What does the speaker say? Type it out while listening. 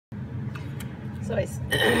So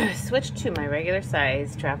I switched to my regular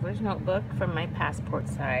size traveler's notebook from my passport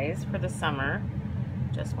size for the summer.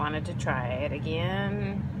 Just wanted to try it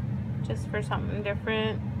again, just for something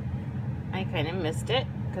different. I kind of missed it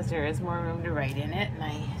because there is more room to write in it, and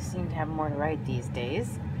I seem to have more to write these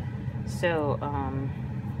days. So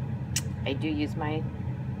I do use my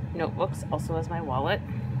notebooks also as my wallet.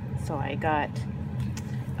 So I got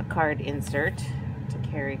a card insert to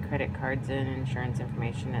carry credit cards in, insurance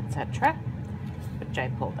information, etc., which I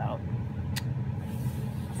pulled out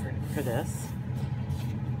for this.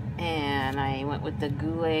 And I went with the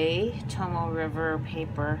Goulet Tomo River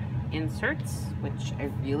paper inserts, which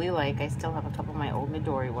I really like. I still have a couple of my old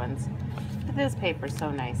Midori ones, but this paper is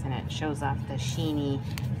so nice, and it shows off the sheeny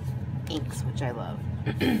inks, which I love.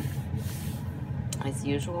 As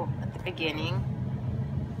usual, at the beginning,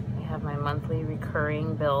 I have my monthly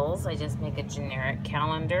recurring bills. I just make a generic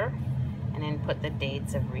calendar and then put the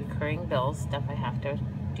dates of recurring bills, stuff I have to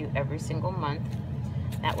do every single month.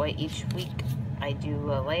 That way each week I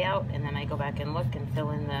do a layout, and then I go back and look and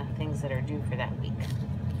fill in the things that are due for that week.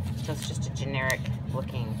 So it's just a generic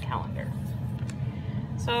looking calendar.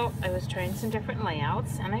 So I was trying some different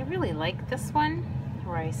layouts, and I really like this one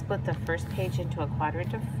where I split the first page into a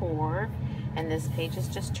quadrant of 4, and this page is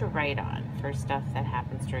just to write on for stuff that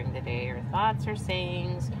happens during the day, or thoughts or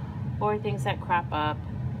sayings or things that crop up.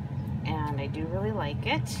 And I do really like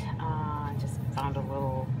it. I just found a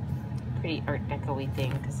little pretty art deco-y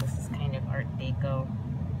thing, because this is kind of art deco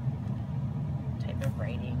type of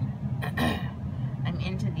writing. I'm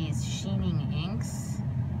into these sheening inks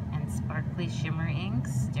and sparkly shimmer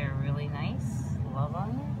inks. They're really nice. Love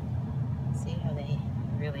them. See how they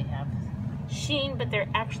really have sheen, but they're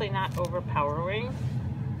actually not overpowering.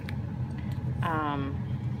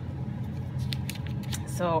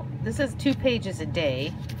 So this is 2 pages a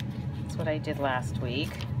day. That's what I did last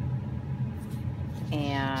week.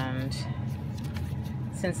 And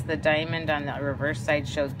since the diamond on the reverse side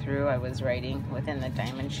showed through, I was writing within the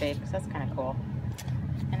diamond shape, so that's kind of cool.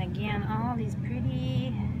 And again, all these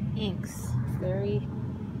pretty inks, very,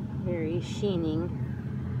 very sheening,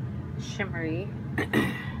 shimmery.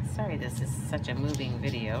 Sorry, this is such a moving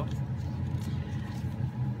video.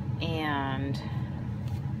 And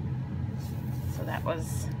so that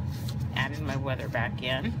was, added my weather back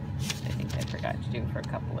in. I think I forgot to do for a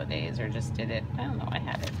couple of days, or just did it. I don't know, I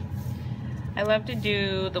had it. I love to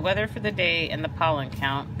do the weather for the day and the pollen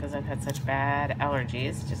count, because I've had such bad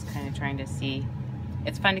allergies. Just kind of trying to see.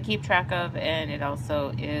 It's fun to keep track of, and it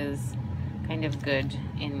also is kind of good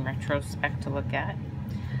in retrospect to look at.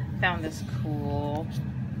 Found this cool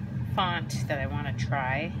font that I want to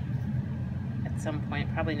try at some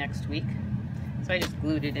point, probably next week. So I just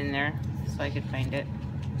glued it in there so I could find it.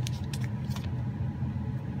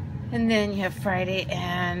 And then you have Friday,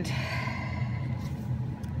 and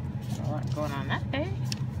a lot going on that day.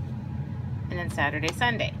 And then Saturday,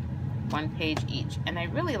 Sunday, 1 page each. And I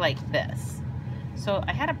really like this. So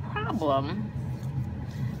I had a problem.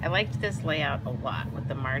 I liked this layout a lot with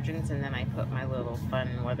the margins, and then I put my little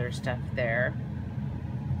fun weather stuff there.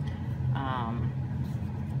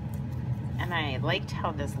 And I liked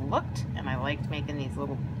how this looked, and I liked making these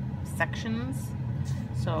little sections.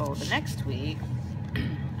 So the next week,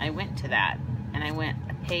 I went to that, and I went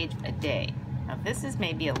a page a day. Now this is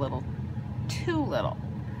maybe a little too little.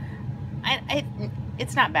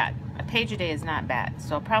 It's not bad. A page a day is not bad.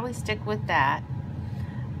 So I'll probably stick with that.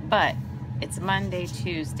 But it's Monday,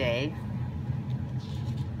 Tuesday,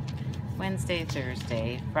 Wednesday,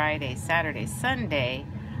 Thursday, Friday, Saturday, Sunday.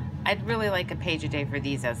 I'd really like a page a day for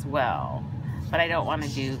these as well. But I don't want to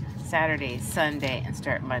do Saturday, Sunday, and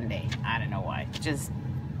start Monday. I don't know why. It just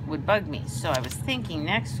would bug me. So I was thinking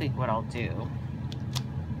next week what I'll do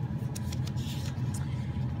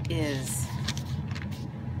is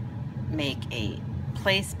make a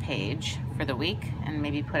place page for the week, and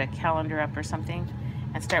maybe put a calendar up or something,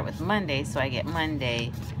 and start with Monday, so I get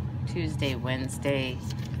Monday, Tuesday, Wednesday,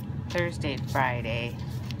 Thursday, Friday,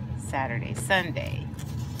 Saturday, Sunday,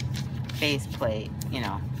 base plate, you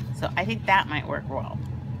know. So I think that might work well.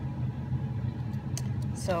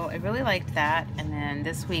 So I really liked that. And then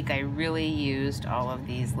this week I really used all of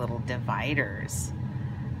these little dividers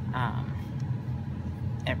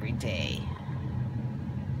every day.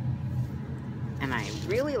 And I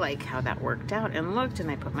really like how that worked out and looked,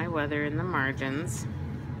 and I put my weather in the margins.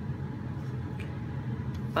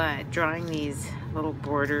 But drawing these little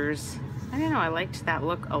borders, I don't know, I liked that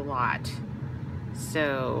look a lot.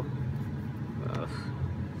 So,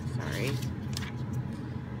 sorry.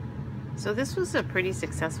 So this was a pretty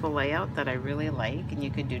successful layout that I really like, and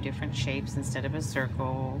you could do different shapes instead of a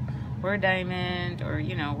circle or a diamond or,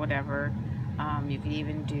 you know, whatever. You could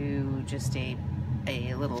even do just a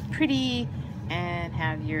little pretty and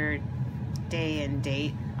have your day and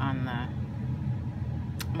date on the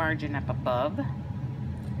margin up above.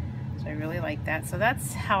 So I really like that. So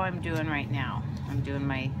that's how I'm doing right now. I'm doing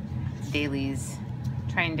my dailies,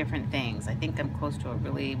 trying different things. I think I'm close to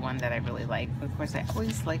one that I really like, but of course I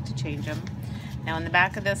always like to change them. Now in the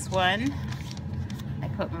back of this one, I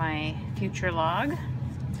put my future log,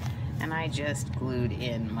 and I just glued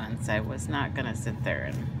in months. I was not gonna sit there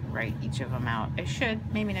and write each of them out. I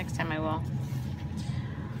should, maybe next time I will.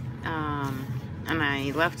 And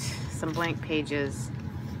I left some blank pages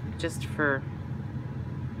just for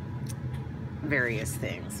various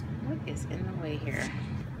things. What is in the way here?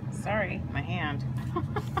 Sorry, my hand.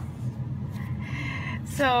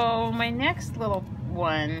 So my next little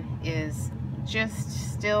one is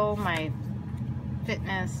just still my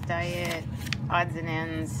fitness, diet, odds and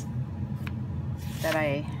ends that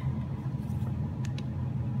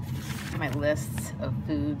my lists of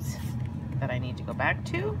foods that I need to go back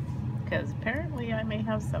to, because apparently I may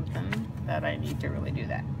have something that I need to really do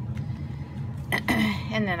that.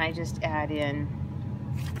 And then I just add in,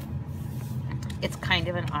 it's kind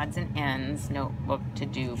of an odds and ends notebook to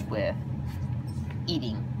do with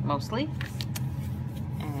eating mostly,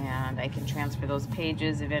 and I can transfer those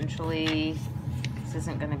pages eventually. This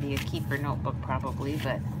isn't going to be a keeper notebook probably,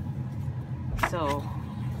 but so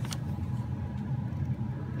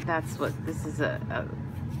that's what this is,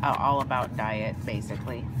 all about diet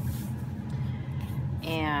basically.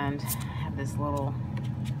 And I have this little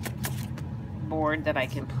board that I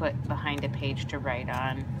can put behind a page to write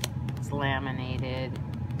on. It's laminated,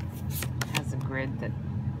 has a grid that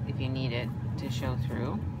if you need it to show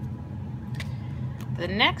through. The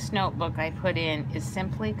next notebook I put in is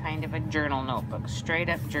simply kind of a journal notebook, straight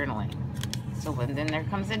up journaling. So then there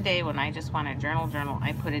comes a day when I just want to journal,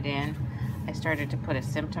 I put it in. I started to put a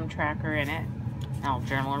symptom tracker in it. I'll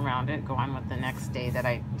journal around it, go on with the next day that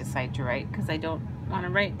I decide to write, because I don't want to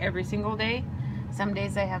write every single day. Some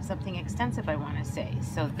days I have something extensive I want to say.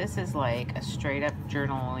 So this is like a straight up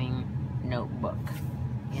journaling notebook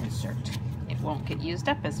insert. It won't get used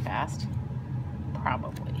up as fast,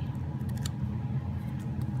 probably.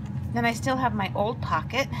 Then I still have my old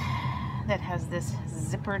pocket that has this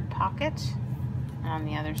zippered pocket. On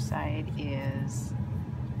the other side is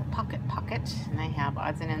the pocket, and I have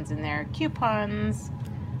odds and ends in there, coupons,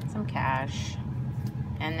 some cash,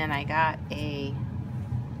 and then I got a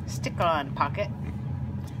stick-on pocket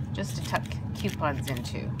just to tuck coupons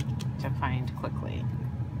into to find quickly.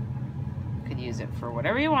 Could use it for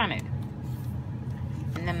whatever you wanted.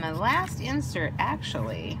 And then my last insert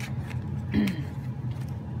actually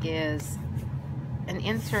is an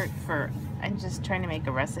insert for, I'm just trying to make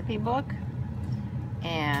a recipe book,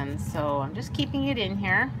 and so I'm just keeping it in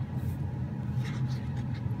here.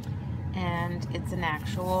 And it's an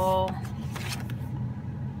actual,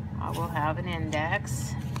 I will have an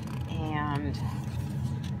index, and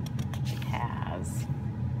it has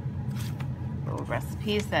little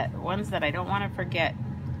recipes, ones that I don't want to forget.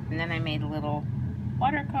 And then I made little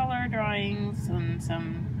watercolor drawings and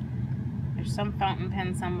there's some fountain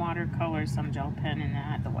pen, some watercolor, some gel pen in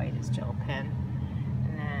that. The white is gel pen.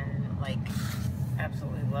 And then, like,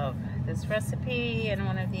 absolutely love this recipe, and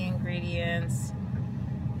one of the ingredients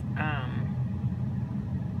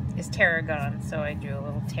is tarragon, so I drew a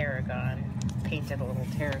little tarragon, painted a little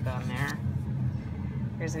tarragon there.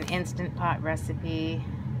 There's an Instant Pot recipe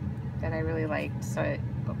that I really liked, so I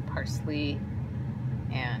put parsley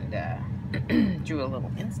and drew a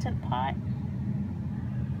little Instant Pot,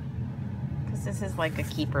 because this is like a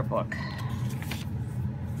keeper book.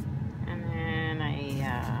 And then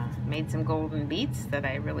I made some golden beets that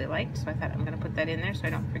I really liked, so I thought I'm going to put that in there so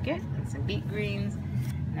I don't forget, and some beet greens.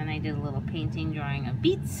 And then I did a little painting drawing of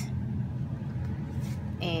beets.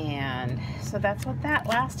 And so that's what that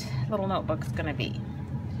last little notebook is going to be.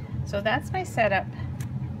 So that's my setup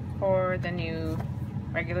for the new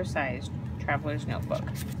regular size traveler's notebook.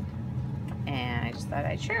 And I just thought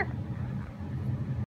I'd share.